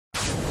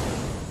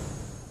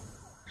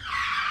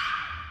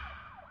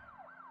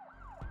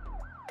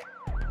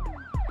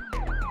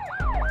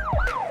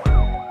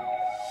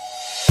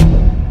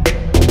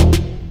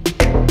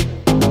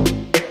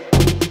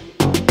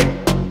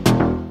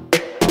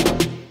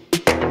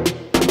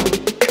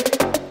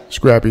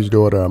Scrappy's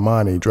daughter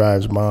Emani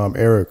drives mom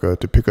Erica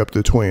to pick up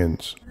the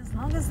twins. As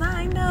long as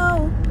I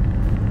know,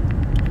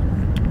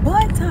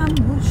 boy, time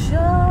will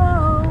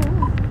show.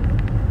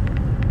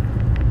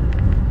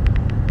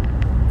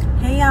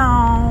 Hey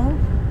y'all.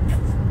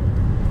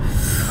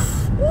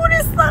 Ooh,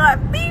 this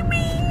sun,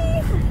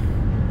 baby.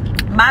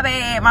 My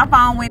bad, my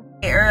phone went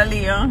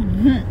earlier.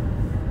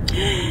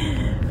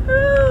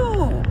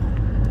 Ooh.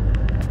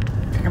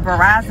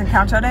 Verizon,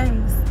 count your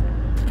days.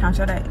 Count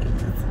your days.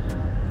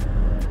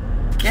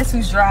 Guess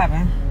who's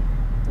driving?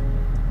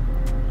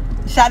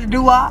 Shot a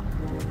doo-wop.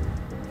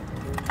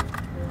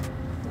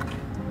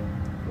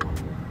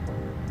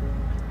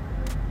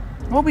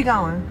 Where we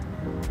going?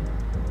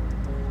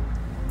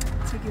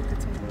 To get the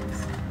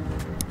twins.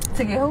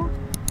 To get who?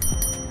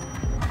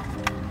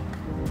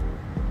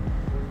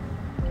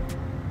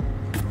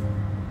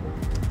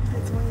 The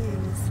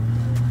twins.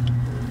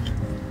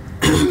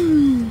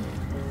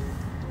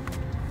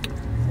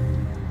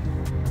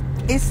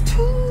 It's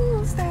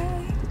Tuesday.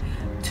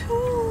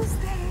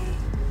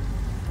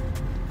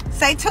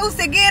 Say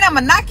Tuesday again,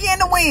 I'ma knock you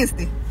into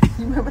Wednesday.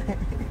 You remember that?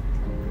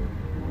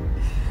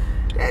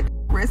 That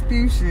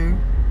Respucia.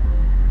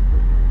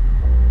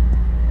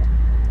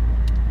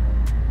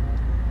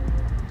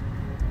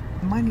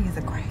 Money is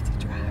a crazy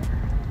driver.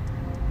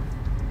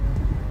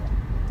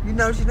 You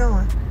know what you're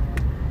doing?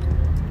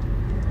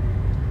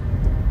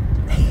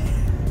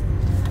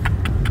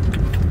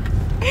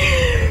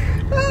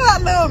 Oh, I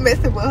love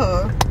messing with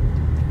her.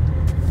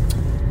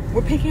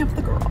 We're picking up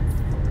the girls.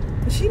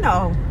 She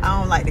know I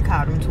don't like to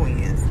call them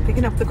twins.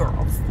 Picking up the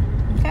girls.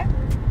 Okay?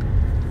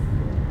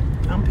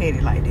 I'm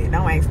petty like that.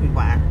 Don't ask me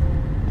why.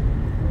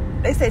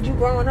 They said you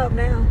growing up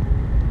now.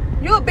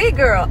 You a big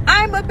girl.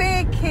 I'm a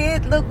big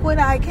kid. Look what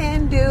I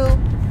can do.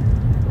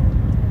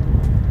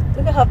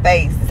 Look at her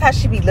face. This is how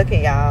she be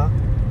looking, y'all.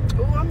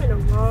 Oh, I'm in the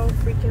wrong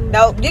freaking lane.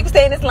 No, you can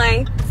stay in this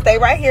lane. Stay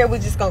right here. We're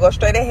just gonna go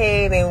straight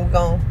ahead and we're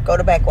gonna go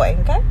the back way,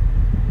 okay?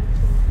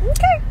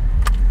 Okay.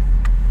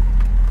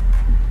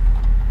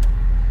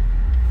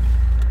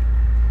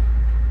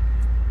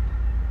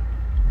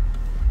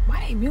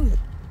 Why ain't music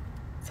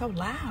so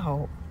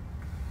loud?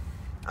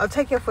 Oh,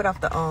 take your foot off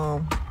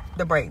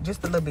the brake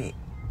just a little bit.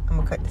 I'm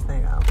gonna cut this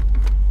thing off.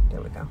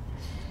 There we go.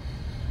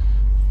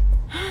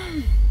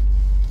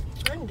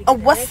 Oh,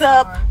 what's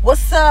up?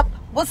 What's up?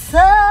 What's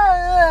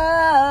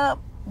up?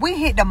 We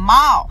hit the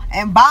mall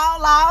and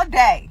ball all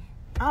day.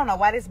 I don't know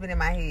why this been in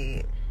my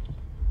head.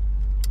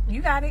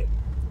 You got it.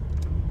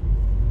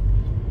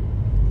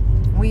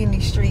 We in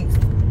these streets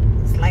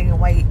slanging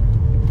weight.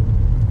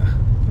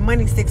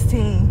 Money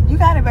 16. You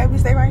got it, baby.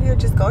 Stay right here.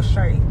 Just go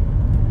straight.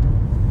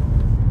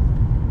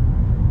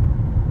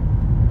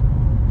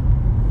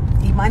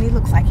 Emani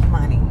looks like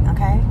Emani,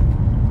 okay?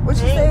 What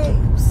you say?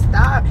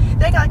 Stop.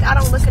 They act like I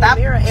don't look in the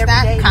mirror every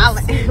day.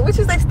 What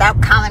you say?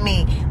 Stop calling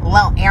me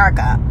Lil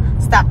Erica.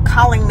 Stop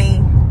calling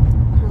me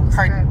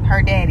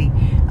her daddy.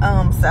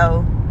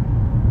 So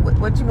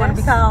what you want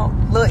to be called?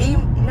 Lil E?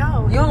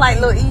 No. You don't like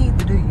Lil E,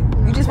 do you?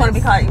 You just want to be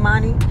called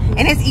Emani?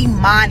 And it's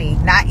Emani,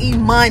 not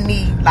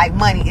E-money like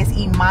money. It's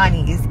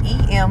Emani. It's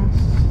E-M-A-N-I.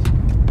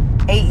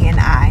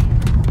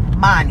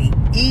 Mani.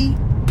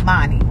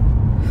 E-Mani.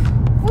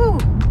 Woo.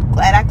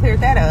 Glad I cleared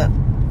that up.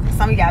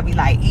 Some of y'all be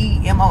like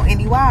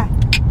E-M-O-N-E-Y.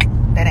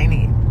 That ain't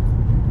it.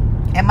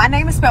 And my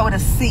name is spelled with a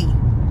C.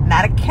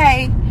 Not a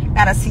K.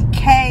 Not a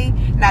C-K.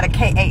 Not a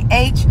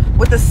K-A-H.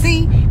 With a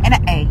C and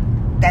an A.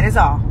 That is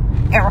all.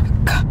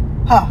 Erica.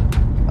 Huh.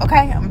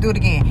 Okay? I'm going to do it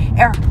again.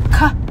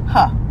 Erica.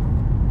 Huh.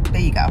 There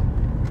you go.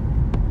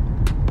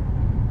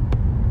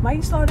 Why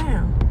you slow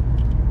down?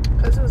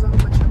 Because it was a whole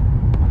bunch of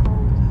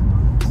holes.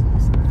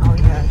 Oh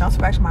yeah, don't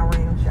scratch my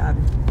rim,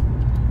 Shabby.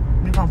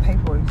 We're gonna pay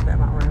for it. You scratch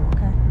my rim,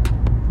 okay?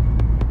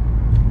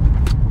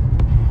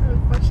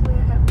 Unfortunately, I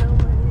have no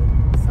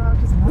money, so I'll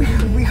just.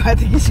 We got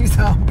to get you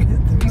some.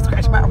 You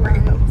scratch my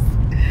rims.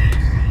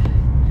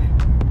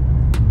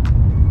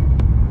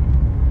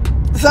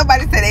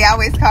 Somebody said they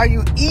always call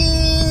you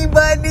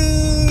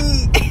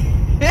E-Money.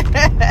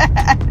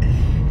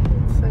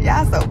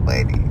 Y'all so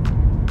funny.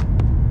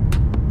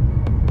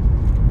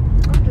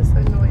 I'm just an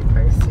annoyed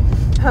person.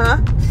 Huh?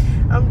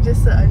 I'm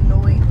just an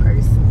annoyed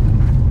person.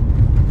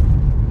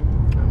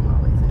 I'm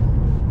always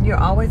annoyed. You're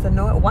always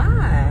annoyed.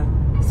 Why?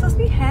 You're supposed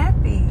to be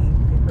happy.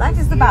 Life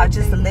is about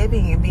just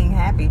living and being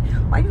happy.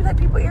 Why you let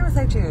people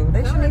irritate you?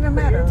 They shouldn't even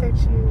matter.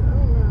 Irritate you. I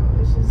don't know.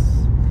 It's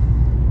just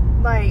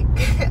like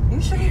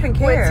you shouldn't even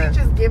care. When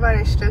teachers give out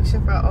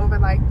instruction for over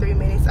like 3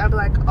 minutes, I'd be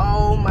like,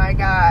 oh my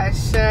gosh,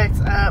 shut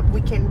up.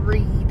 We can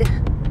read.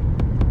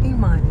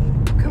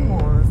 Emani, come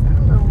on. I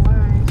don't know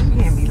why. You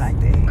can't be like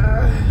that.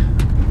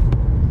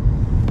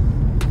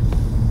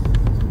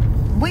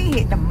 We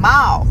hit the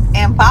mall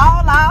and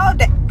ball all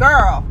day.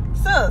 Girl,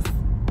 sis,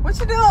 what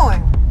you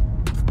doing?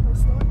 I'm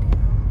slowing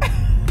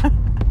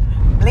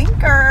down.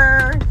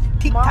 Blinker.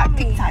 Tick-tock,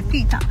 Mommy. tick-tock,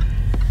 tick-tock.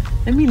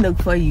 Let me look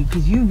for you,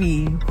 because you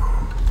be...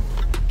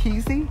 Can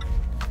you see?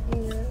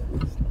 Yeah.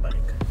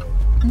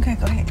 Okay,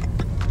 go ahead.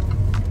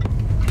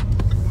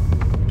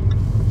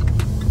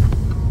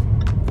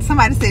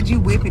 Somebody said you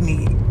whipping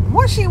it.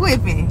 What's she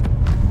whipping?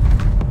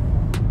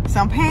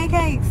 Some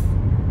pancakes?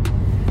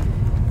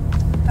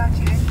 Thought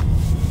you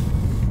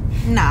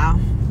ate. No.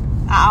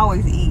 I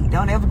always eat.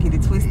 Don't ever get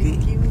it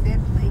twisted. Give me that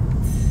plate.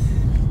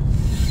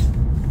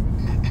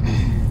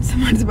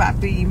 Somebody's about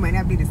to feed you might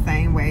not be the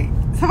same way.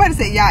 Somebody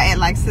said y'all act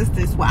like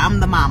sisters. Well, I'm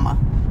the mama.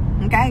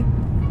 Okay?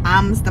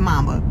 Im's the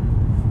mama.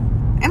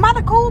 Am I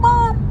the cool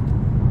mom?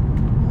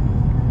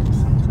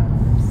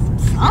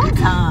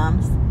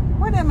 Sometimes.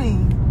 What that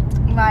mean?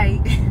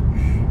 Like,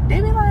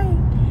 they be like,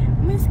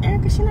 Miss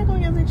Erica, she not gonna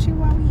yell at you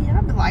while we here.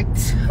 I be like,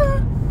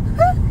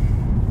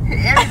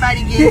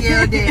 everybody get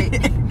yelled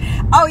at.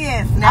 Oh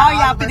yes, Now all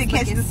y'all finna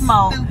catch the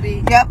smoke.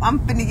 Stupid. Yep, I'm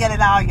finna yell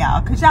at all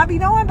y'all, cause y'all be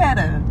knowing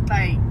better.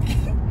 Like,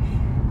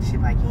 she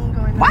like, you ain't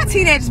going. Why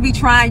teenagers be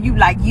trying you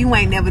like you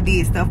ain't never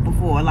did stuff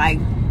before? Like,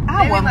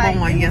 I wasn't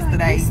born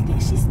yesterday.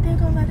 Like, she's still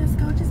gonna let us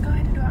go. Just go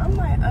ahead and do it. I'm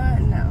like,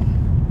 no,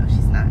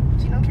 she's not.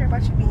 She don't care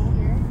about you being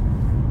here.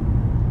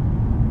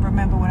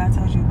 Remember what I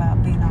told you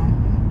about being on?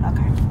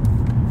 Okay.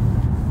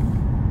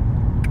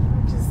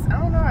 I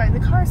don't know.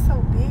 The car's so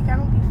big, I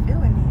don't be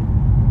feeling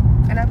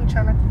it, and I be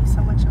trying not to be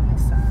so much on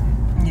this side.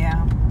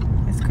 Yeah,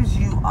 it's because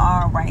you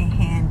are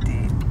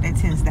right-handed. That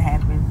tends to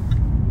happen.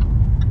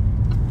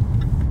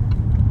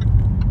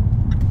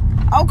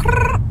 Oh,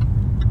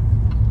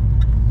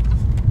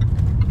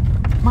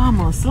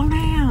 Mama, slow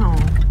down.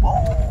 Whoa. I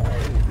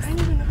didn't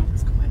even know I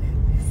was going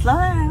in. Slow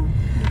down.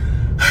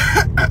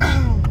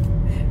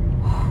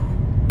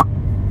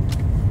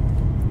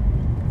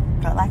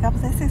 Felt like I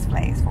was at Six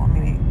Flags for a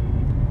minute.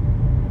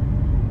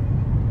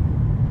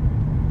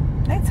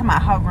 They tell my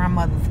her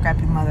grandmother's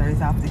scrappy mother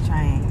is off the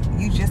chain.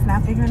 You just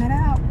not figuring it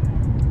out.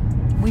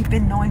 We've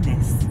been knowing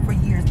this for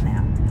years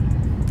now.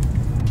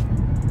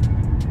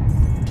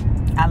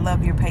 I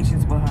love your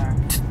patience with her.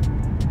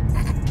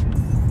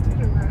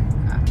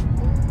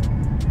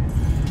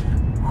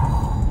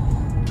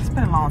 It's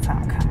been a long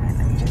time coming.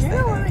 Let me just You say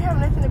don't that. really have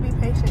nothing to be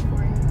patient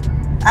for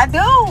anymore. I do.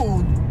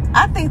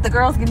 I think the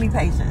girls give me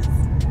patience.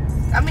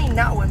 I mean,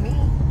 not with me.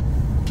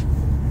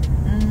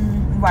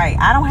 Right.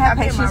 I don't have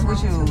I've been in my patience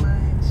with room too you.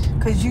 much.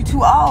 Because you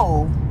too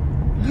old.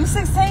 You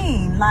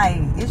 16. Like,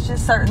 it's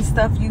just certain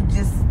stuff you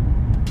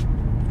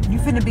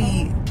finna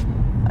be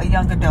a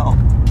young adult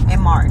in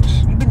March.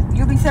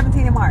 You'll be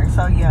 17 in March.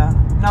 So, yeah.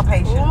 No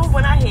patience. Ooh,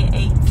 when I hit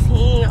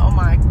 18, oh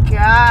my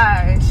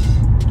gosh.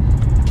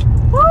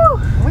 Woo.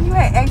 When you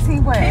had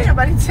 18, what? Can't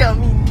nobody tell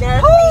me nothing.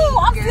 Who?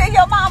 I'm still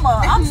your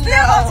mama. I'm still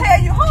gonna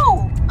tell you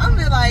who. I'm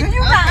just like, Do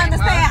you not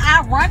understand?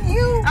 I run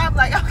you. I'm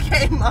like,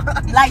 okay, Mom.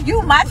 Like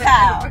you my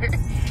child.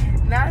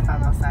 Not if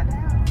I'm outside the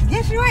house.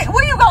 Yes, you ain't.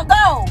 Where you gonna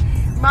go?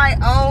 My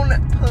own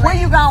place. Where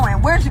you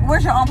going? Where's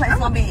your own place I'm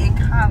gonna be? in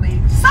college.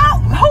 So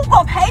who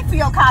gonna pay for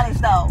your college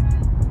though?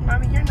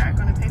 Mommy, you're not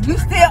gonna pay for You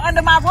my still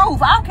under my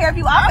roof. I don't care if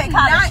you all pay I'm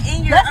college. not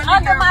in your That's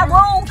under my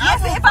roof. I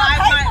Yes, will if I buy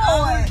pay my for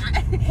own-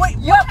 it. Wait,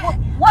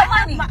 what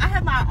money? I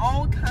have my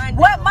own condo.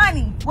 What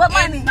money? What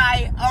money? In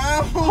my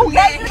own. Who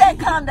gave you that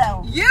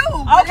condo? You.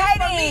 But Okay, it's for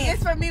then. me.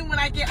 It's for me when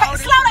I get Hey,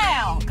 older. slow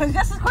down. Cause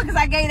just as quick as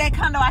I gave that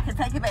condo, I can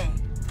take it back.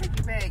 Take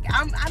it back.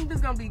 I'm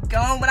just gonna be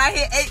gone when I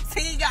hit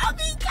 18. Y'all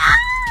be gone.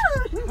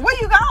 Where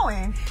you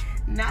going?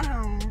 Not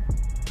home.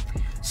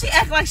 She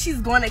act like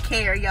she's gonna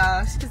care,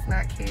 y'all. She does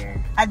not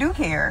care. I do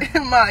care.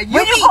 Ma, But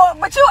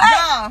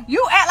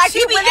you act like she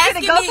you be really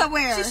asking gonna go me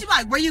somewhere. She be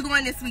like, where you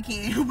going this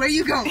weekend? Where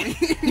you going?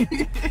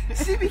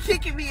 She be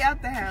kicking me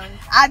out the house.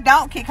 I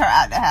don't kick her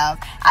out the house.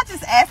 I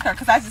just ask her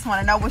because I just want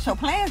to know what your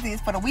plans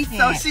is for the weekend.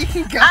 So she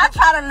can go. I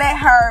try to let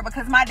her,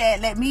 because my dad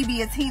let me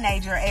be a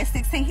teenager at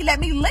 16. He let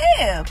me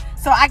live.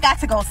 So I got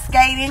to go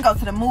skating, go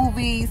to the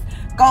movies,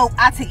 go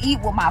out to eat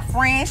with my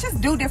friends,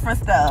 just do different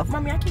stuff.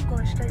 Mommy, I keep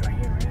going straight right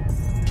here, right?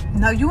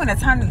 No, you in a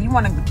turn. You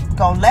want to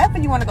go left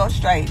or you want to go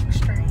straight?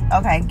 Straight.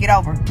 Okay, get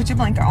over. Put your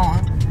blinker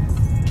on.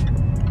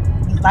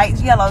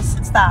 Lights, yellows,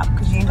 stop,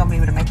 because you ain't going to be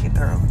able to make it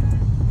through.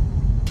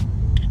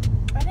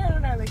 I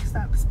didn't know they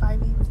stop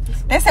Spivey with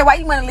this. They said, why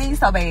you want to leave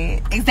so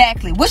bad?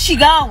 Exactly. Where's she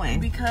going?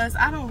 Because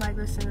I don't like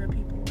listening to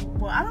people.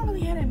 Well, I don't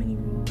really have that many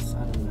rules, so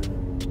I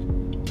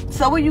don't know.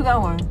 So where you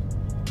going?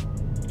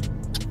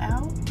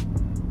 Out?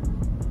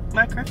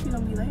 My curfew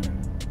gonna be later.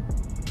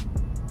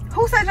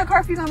 Who said your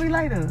curfew gonna be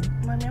later?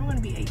 Mommy, I'm gonna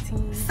be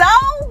 18. So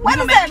what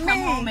does that Come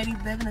mean? home at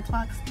 11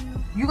 o'clock still.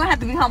 You gonna have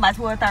to be home by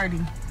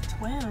 12:30.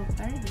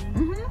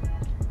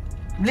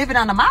 12:30. Living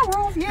under my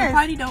roof, The yes.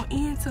 party don't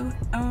end till it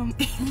What?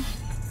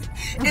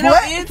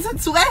 don't end till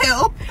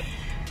 12.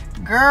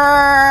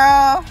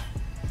 Girl,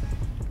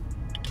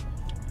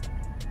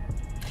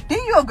 then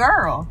you a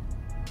girl.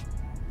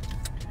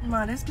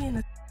 Ma, that's being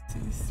a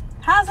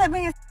How's that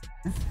being?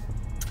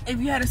 If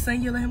you had a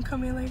son, you let him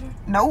come in later?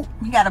 Nope,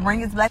 he gotta bring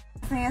his black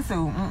in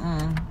suit.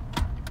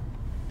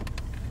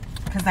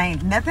 Cause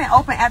ain't nothing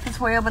open after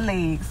 12 of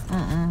legs.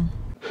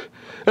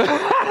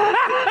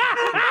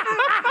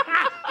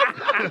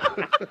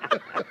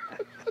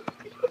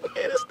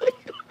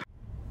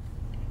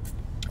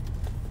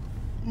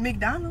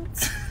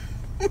 McDonald's.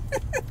 Who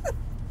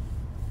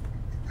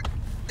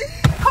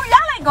y'all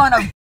ain't going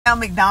to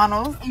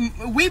McDonald's.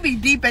 We be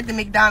deep at the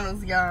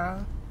McDonald's,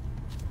 y'all.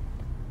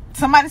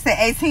 Somebody said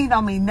 18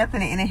 don't mean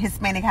nothing in a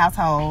Hispanic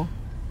household.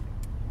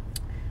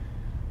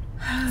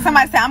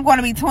 Somebody said I'm going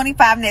to be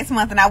 25 next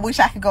month and I wish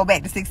I could go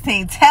back to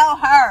 16. Tell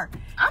her.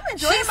 I'm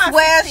enjoying She my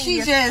swears 16 she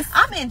years. just...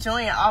 I'm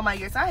enjoying all my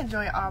years. I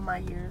enjoy all my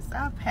years.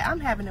 I'm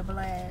having a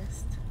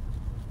blast.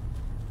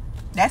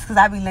 That's because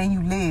I be letting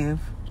you live.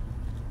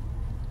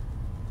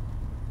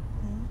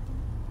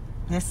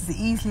 Just as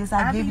easy as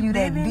I give you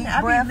that deep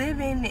breath. I be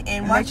living and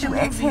And let watching you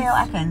exhale,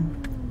 I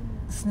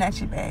can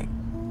snatch it back.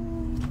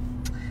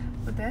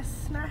 But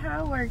that's not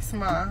how it works,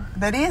 Ma.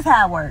 That is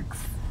how it works.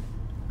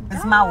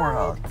 It's my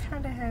world.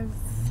 Kind of has.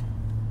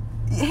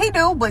 He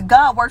do, but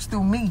God works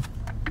through me.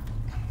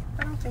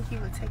 I don't think he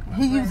would take my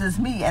He breath. uses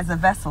me as a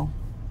vessel.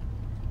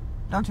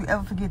 Don't you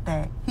ever forget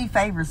that. He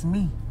favors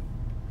me.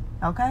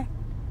 Okay?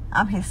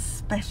 I'm his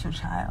special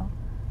child.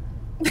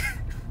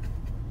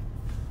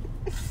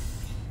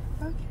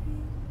 Okay.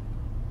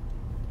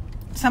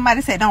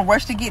 Somebody said don't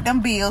rush to get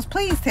them bills.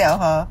 Please tell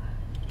her.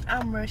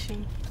 I'm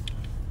rushing.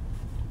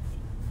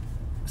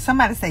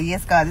 Somebody said,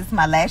 yes, God, this is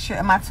my last year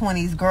in my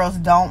 20s. Girls,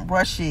 don't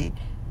rush it.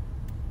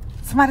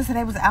 Somebody said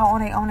they was out on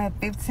their own at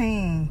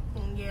 15.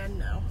 Yeah,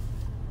 no.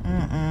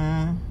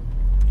 Mm-mm.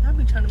 I'll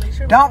be trying to make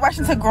sure. Don't rush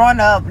into growing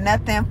up.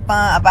 Nothing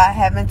fun about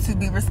having to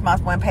be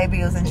responsible and pay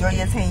bills. Enjoy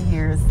your 10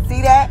 years.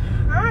 See that?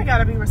 I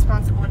gotta be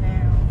responsible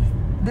now.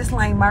 This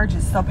lane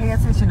merges, so pay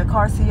attention. The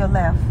cars to your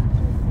left.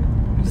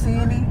 You see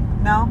any?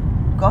 No?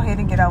 Go ahead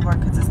and get over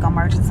because it's going to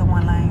merge into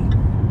one lane.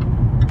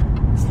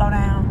 Slow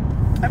down.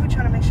 I be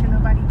trying to make sure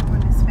nobody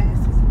going as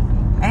fast as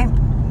me.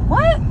 And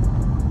what?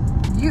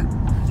 You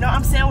No,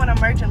 I'm saying when I'm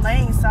merging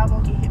lanes, so I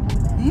won't get hit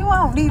with that. you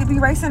don't need to be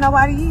racing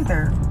nobody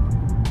either.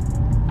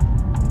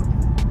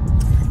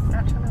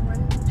 Not trying to run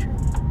into the tree.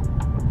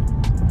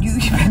 You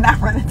better not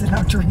run into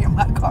no tree in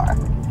my car.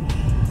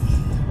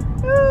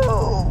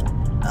 Ooh.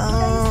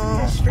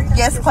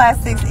 Yes,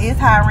 Class 6 is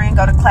hiring.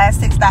 Go to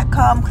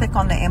class6.com. Click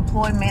on the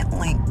employment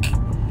link.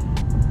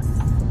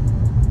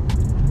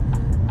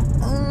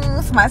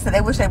 Somebody said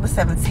they wish they was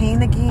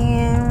 17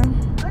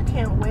 again. I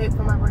can't wait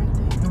for my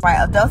birthday. Right,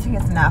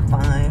 adulting is not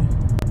fun.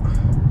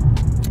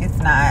 It's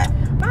not.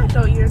 My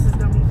adult years is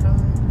gonna be fun.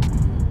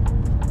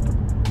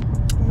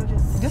 I'm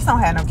gonna Just don't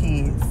have no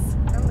kids.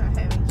 I'm not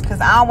having kids.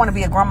 Because I don't want to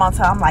be a grandma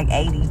until I'm like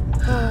 80.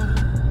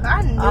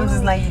 I knew. I'm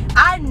just like,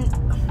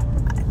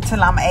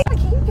 till I'm 80.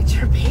 Can you get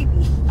your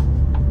baby?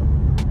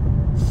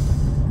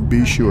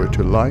 Be sure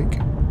to like,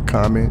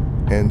 comment,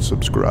 and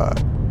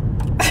subscribe.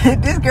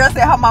 This girl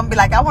said her mom be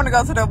like, I want to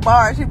go to the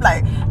bar. She be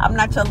like, I'm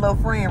not your little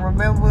friend,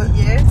 remember?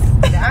 Yes.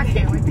 I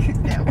can't wait to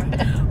get that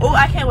one. Oh,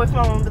 I can't wait for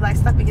my mom to be like,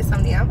 stop and get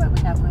something. I'm like,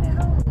 we got food at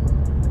home.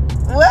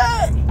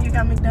 What? You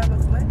got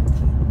McDonald's money?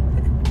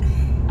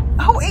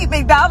 Who eat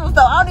McDonald's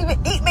though? I don't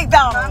even eat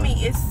McDonald's. I mean,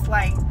 it's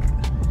like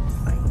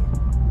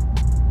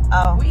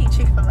Oh, we eat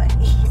Chick-fil-A.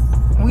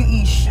 we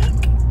eat chic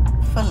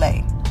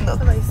filet. Look,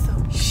 Chick-fil-A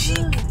so chic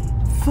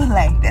good.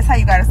 filet. That's how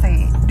you gotta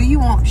say it. Do you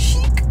want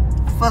chic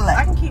I filet?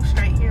 can keep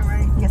straight here,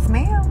 right? Yes,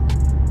 ma'am.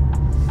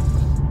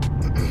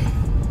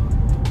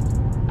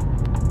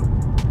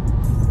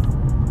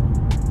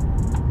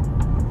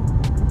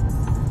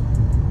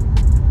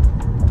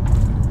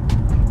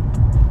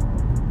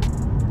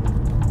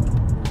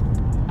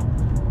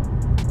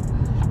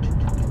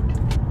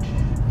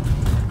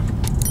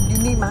 You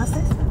need my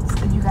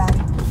assistance? Or you got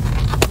it?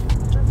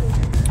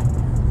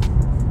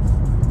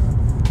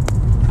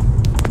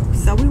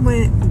 So we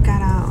went,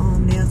 got our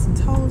nails and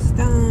toes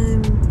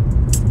done.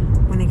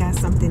 When they got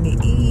something to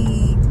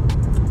eat.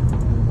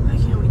 I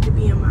can't wait to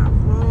be in my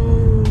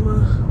room.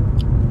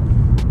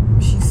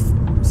 She's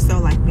so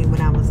like me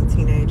when I was a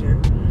teenager.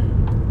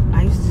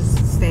 I used to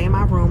just stay in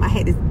my room. I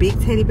had this big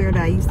teddy bear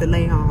that I used to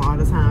lay on all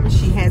the time. And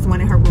she has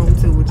one in her room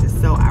too, which is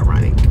so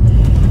ironic.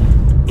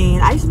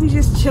 And I used to be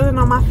just chilling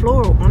on my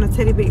floor on a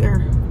teddy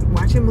bear,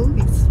 watching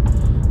movies.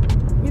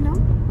 You know?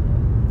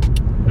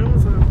 That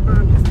was like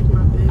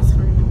my best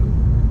friend.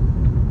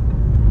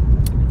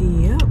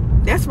 Yep.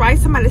 That's right.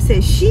 Somebody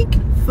said chic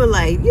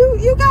filet.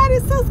 You got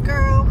it, sis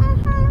girl.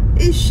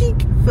 It's chic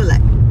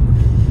filet.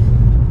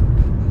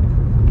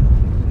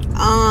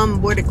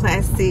 Where the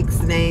Class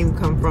 6 name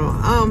come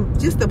from?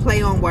 Just a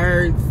play on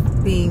words.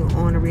 Being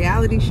on a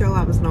reality show,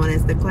 I was known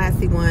as the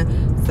classy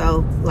one.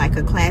 So like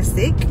a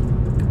classic,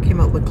 came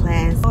up with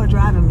class. Oh,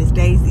 driving Miss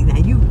Daisy. Now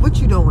what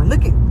you doing?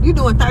 Look at you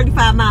doing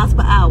 35 miles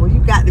per hour. You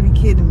got to be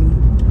kidding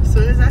me. As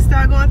soon as I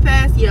start going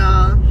fast,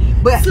 y'all,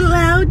 But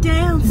slow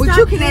down. But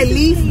you can at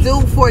least do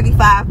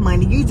 45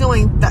 money. You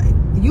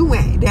you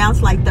went down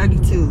to like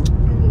 32.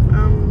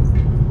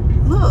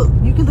 Look,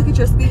 you can look at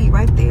your speed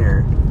right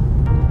there.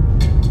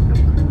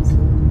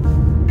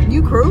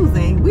 You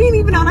cruising. We ain't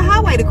even on the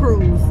highway to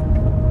cruise.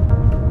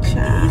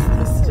 Child.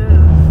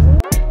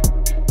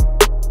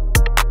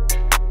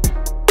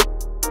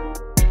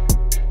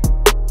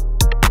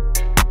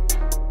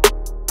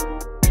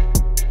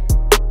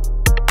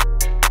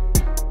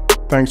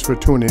 Thanks for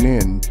tuning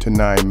in to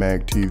 9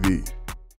 Mag TV.